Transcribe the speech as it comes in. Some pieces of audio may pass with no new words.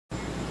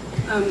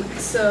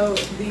So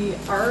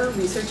our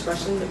research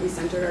question that we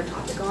centered our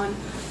topic on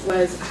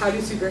was, how do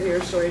superhero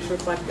stories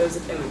reflect those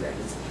of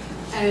immigrants?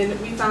 And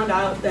we found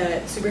out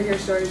that superhero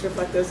stories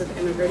reflect those of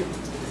immigrants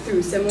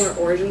through similar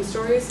origin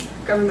stories,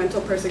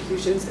 governmental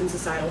persecutions, and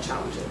societal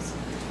challenges.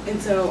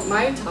 And so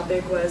my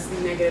topic was the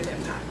negative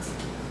impacts.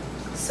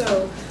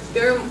 So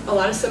there are a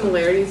lot of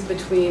similarities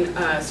between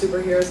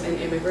superheroes and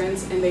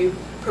immigrants, and they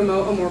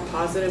promote a more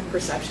positive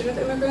perception of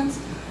immigrants,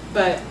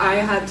 but I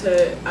had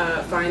to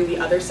find the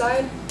other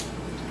side.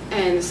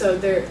 And so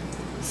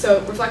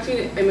reflecting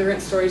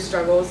immigrant stories,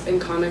 struggles in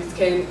comics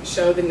can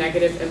show the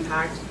negative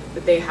impact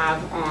that they have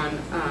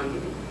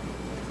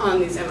on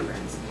these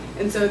immigrants.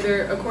 And so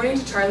according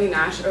to Charlie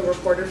Nash, a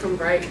reporter from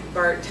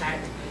Breitbart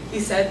Tech, he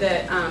said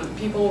that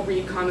people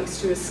read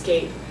comics to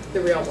escape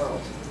the real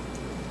world.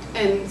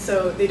 And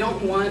so they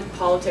don't want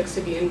politics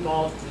to be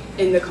involved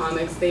in the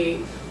comics.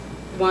 They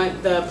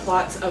want the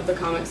plots of the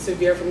comics to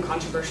veer from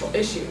controversial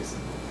issues.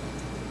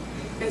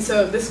 And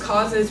so this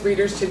causes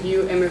readers to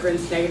view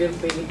immigrants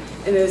negatively,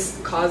 and this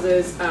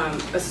causes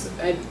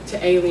to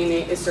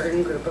alienate a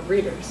certain group of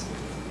readers.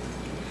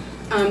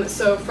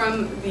 So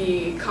from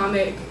the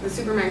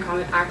Superman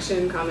comic,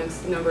 Action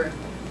Comics number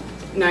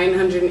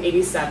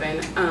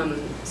 987,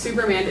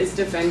 Superman is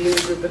defending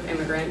a group of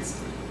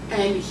immigrants,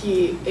 and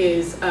he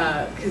is,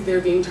 because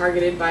they're being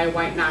targeted by a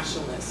white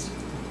nationalist.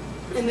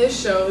 And this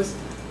shows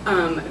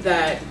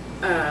that,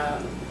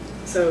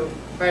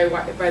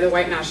 by the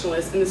white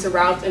nationalists, and this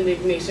aroused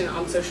indignation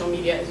on social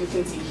media, as you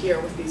can see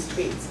here with these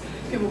tweets.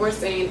 People were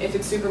saying, if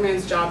it's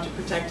Superman's job to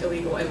protect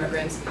illegal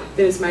immigrants,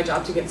 then it's my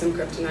job to get some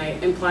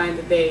kryptonite, implying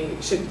that they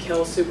should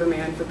kill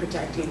Superman for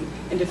protecting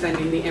and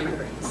defending the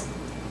immigrants.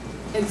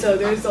 And so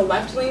there's a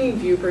left-leaning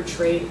view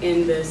portrayed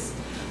in this,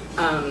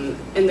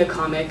 in the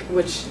comic,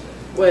 which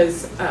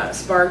was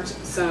sparked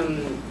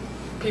some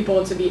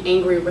people to be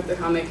angry with the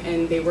comic,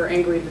 and they were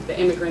angry that the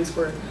immigrants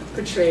were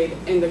portrayed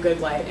in the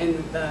good light,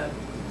 and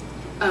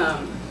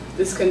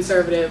this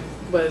conservative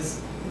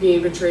was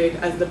being portrayed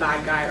as the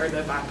bad guy or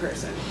the bad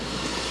person.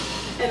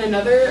 And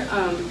another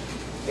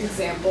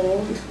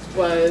example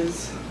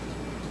was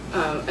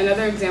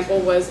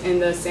in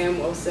the Sam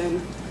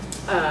Wilson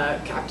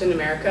Captain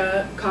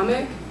America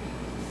comic.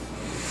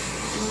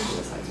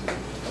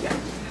 Yeah.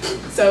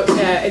 So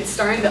it's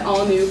starring the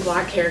all-new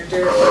black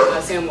character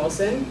Sam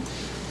Wilson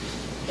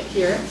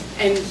here,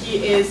 and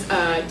he is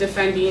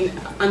defending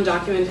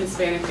undocumented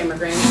Hispanic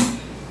immigrants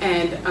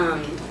and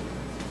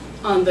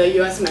on the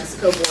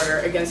U.S.-Mexico border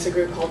against a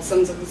group called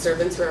Sons of the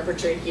Servants, who are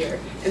portrayed here.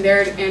 And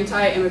they're an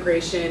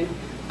anti-immigration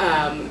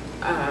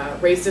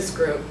racist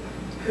group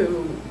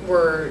who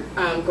were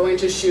going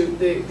to shoot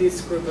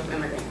this group of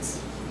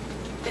immigrants.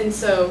 And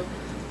so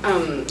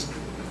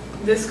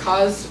this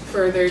caused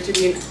for there to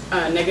be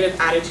a negative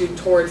attitude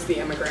towards the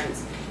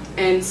immigrants.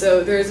 And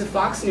so there's a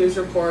Fox News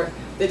report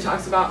that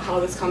talks about how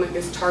this comic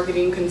is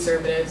targeting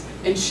conservatives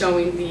and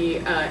showing the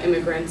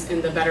immigrants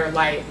in the better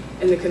light,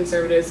 and the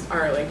conservatives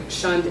are like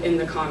shunned in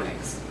the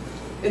comics.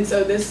 And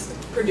so this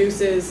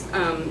produces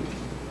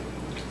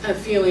a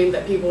feeling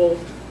that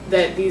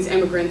these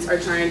immigrants are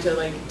trying to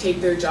like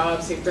take their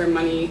jobs, take their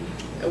money,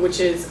 which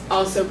is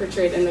also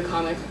portrayed in the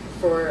comic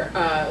for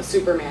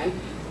Superman.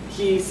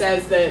 He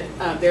says that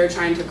they're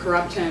trying to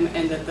corrupt him,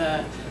 and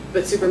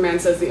but Superman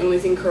says the only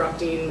thing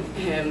corrupting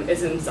him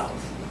is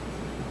himself.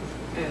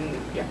 And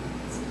yeah.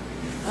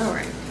 All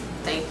right.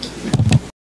 Thank you.